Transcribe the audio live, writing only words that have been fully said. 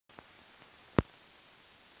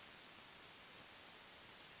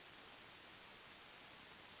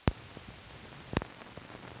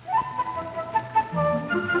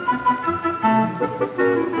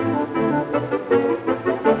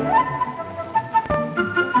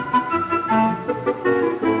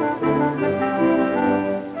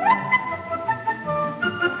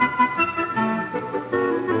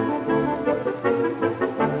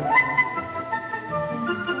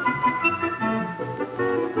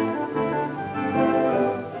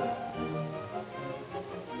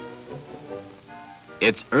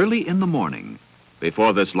It's early in the morning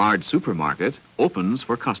before this large supermarket opens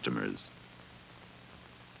for customers.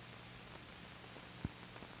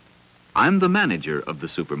 I'm the manager of the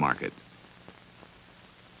supermarket.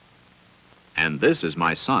 And this is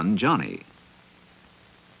my son, Johnny.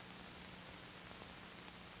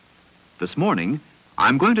 This morning,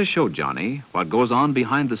 I'm going to show Johnny what goes on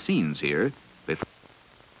behind the scenes here.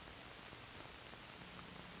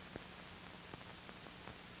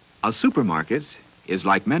 A supermarket is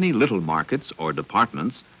like many little markets or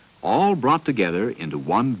departments, all brought together into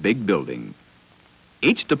one big building.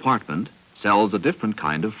 Each department sells a different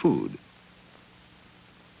kind of food.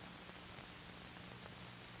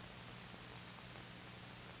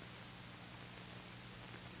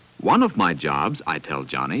 One of my jobs, I tell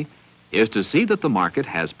Johnny, is to see that the market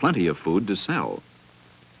has plenty of food to sell.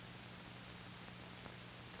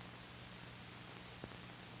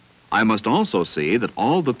 I must also see that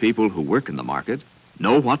all the people who work in the market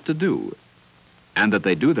know what to do, and that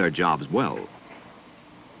they do their jobs well.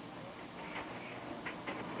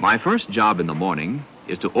 My first job in the morning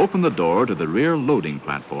is to open the door to the rear loading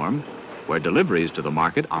platform where deliveries to the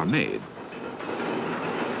market are made.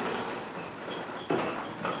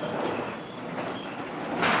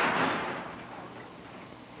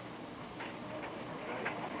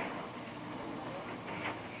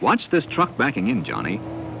 Watch this truck backing in, Johnny.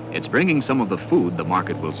 It's bringing some of the food the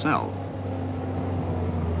market will sell.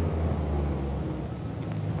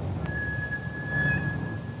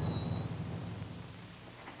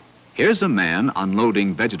 Here's a man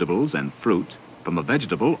unloading vegetables and fruit from a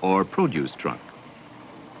vegetable or produce truck.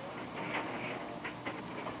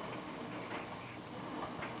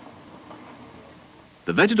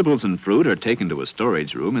 The vegetables and fruit are taken to a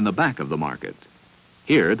storage room in the back of the market.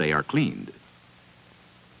 Here they are cleaned.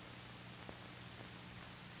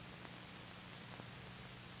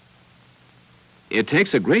 It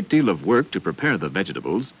takes a great deal of work to prepare the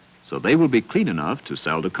vegetables so they will be clean enough to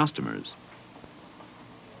sell to customers.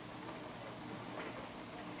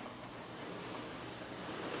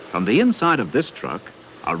 From the inside of this truck,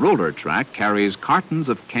 a roller track carries cartons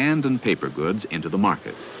of canned and paper goods into the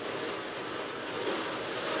market.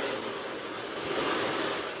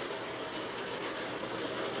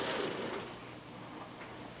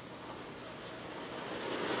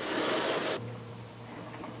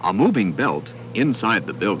 A moving belt inside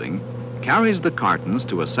the building carries the cartons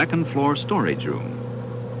to a second-floor storage room.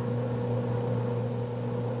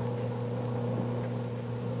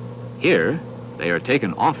 Here, they are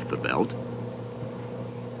taken off the belt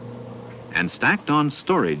and stacked on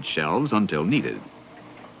storage shelves until needed.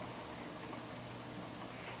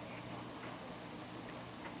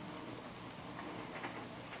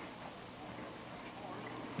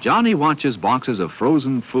 Johnny watches boxes of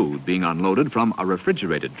frozen food being unloaded from a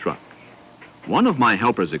refrigerated truck. One of my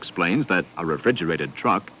helpers explains that a refrigerated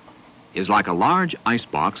truck is like a large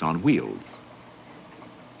icebox on wheels.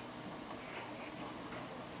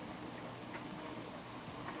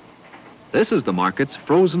 This is the market's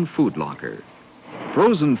frozen food locker.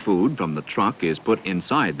 Frozen food from the truck is put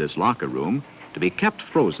inside this locker room to be kept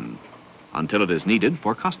frozen until it is needed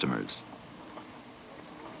for customers.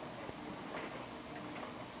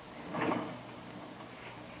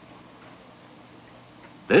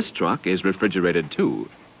 This truck is refrigerated too.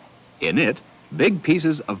 In it, big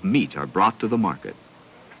pieces of meat are brought to the market.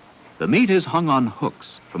 The meat is hung on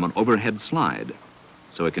hooks from an overhead slide,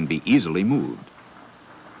 so it can be easily moved.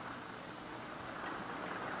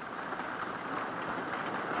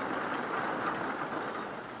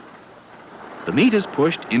 The meat is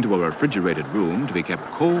pushed into a refrigerated room to be kept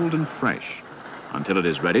cold and fresh until it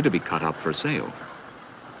is ready to be cut up for sale.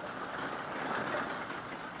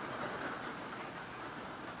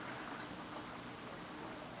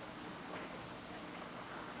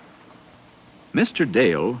 Mr.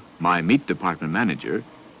 Dale, my meat department manager,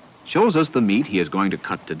 shows us the meat he is going to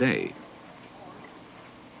cut today.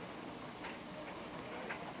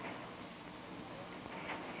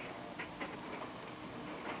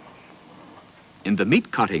 In the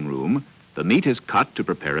meat cutting room, the meat is cut to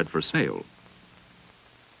prepare it for sale.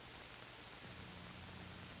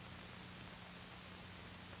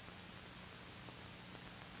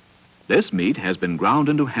 This meat has been ground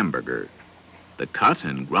into hamburger. The cut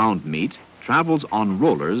and ground meat travels on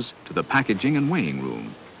rollers to the packaging and weighing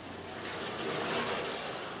room.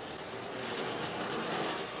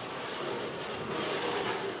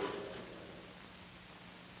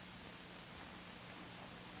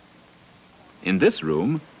 In this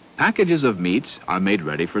room, packages of meat are made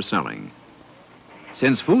ready for selling.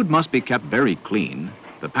 Since food must be kept very clean,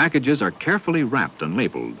 the packages are carefully wrapped and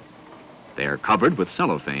labeled. They are covered with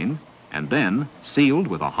cellophane and then sealed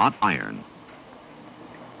with a hot iron.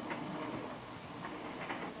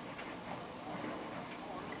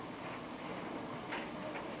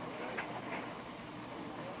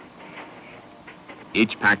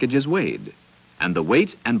 Each package is weighed, and the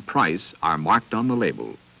weight and price are marked on the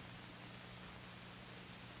label.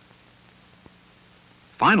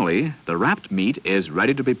 Finally, the wrapped meat is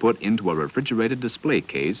ready to be put into a refrigerated display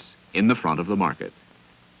case in the front of the market.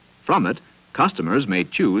 From it, customers may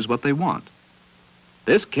choose what they want.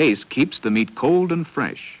 This case keeps the meat cold and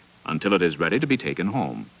fresh until it is ready to be taken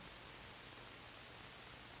home.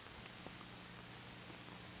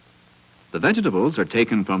 The vegetables are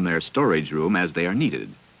taken from their storage room as they are needed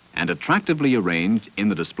and attractively arranged in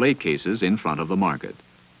the display cases in front of the market.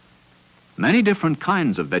 Many different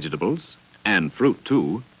kinds of vegetables, and fruit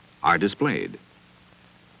too, are displayed.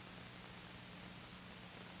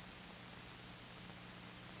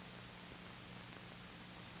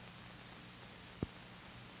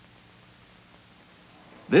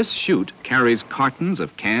 This chute carries cartons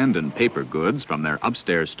of canned and paper goods from their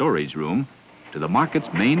upstairs storage room to the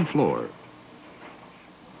market's main floor.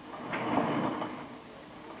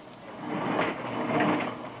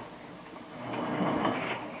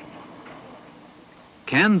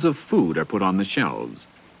 Cans of food are put on the shelves.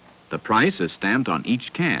 The price is stamped on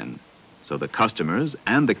each can, so the customers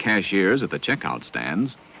and the cashiers at the checkout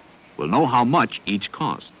stands will know how much each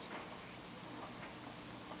costs.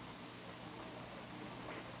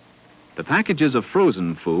 The packages of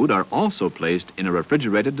frozen food are also placed in a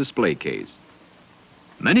refrigerated display case.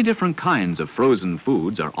 Many different kinds of frozen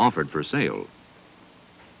foods are offered for sale.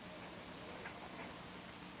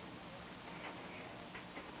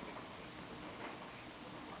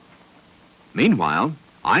 Meanwhile,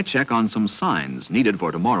 I check on some signs needed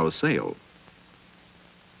for tomorrow's sale.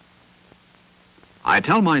 I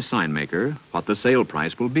tell my sign maker what the sale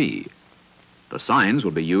price will be. The signs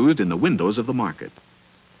will be used in the windows of the market.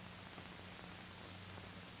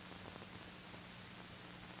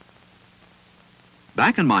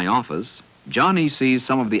 Back in my office, Johnny sees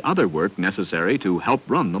some of the other work necessary to help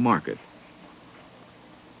run the market.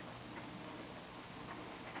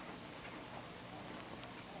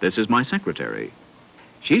 This is my secretary.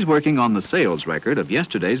 She's working on the sales record of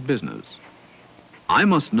yesterday's business. I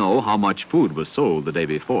must know how much food was sold the day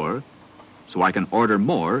before, so I can order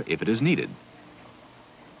more if it is needed.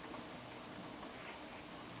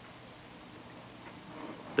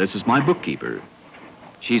 This is my bookkeeper.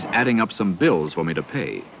 She's adding up some bills for me to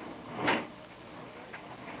pay.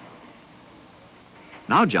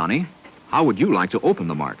 Now, Johnny, how would you like to open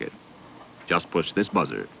the market? Just push this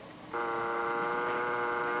buzzer.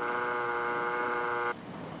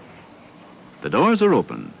 The doors are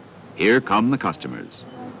open. Here come the customers.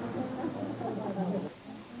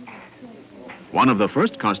 One of the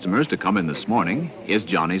first customers to come in this morning is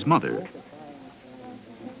Johnny's mother.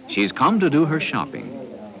 She's come to do her shopping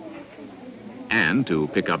and to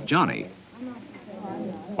pick up Johnny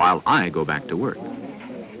while I go back to work.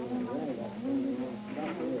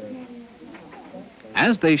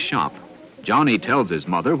 As they shop, Johnny tells his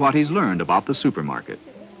mother what he's learned about the supermarket.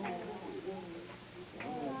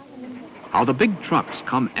 How the big trucks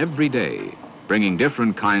come every day, bringing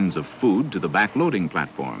different kinds of food to the back-loading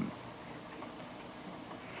platform.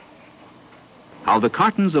 How the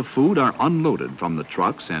cartons of food are unloaded from the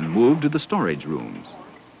trucks and moved to the storage rooms.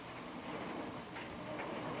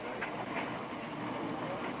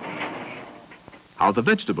 How the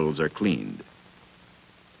vegetables are cleaned.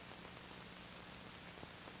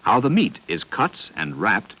 How the meat is cut and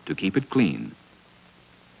wrapped to keep it clean.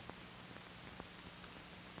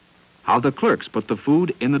 How the clerks put the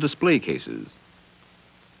food in the display cases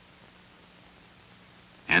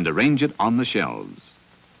and arrange it on the shelves.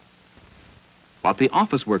 What the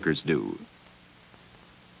office workers do.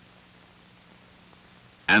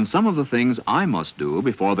 And some of the things I must do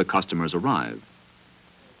before the customers arrive.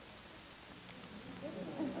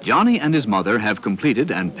 Johnny and his mother have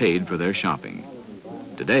completed and paid for their shopping.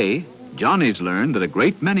 Today, Johnny's learned that a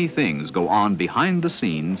great many things go on behind the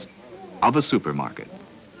scenes of a supermarket.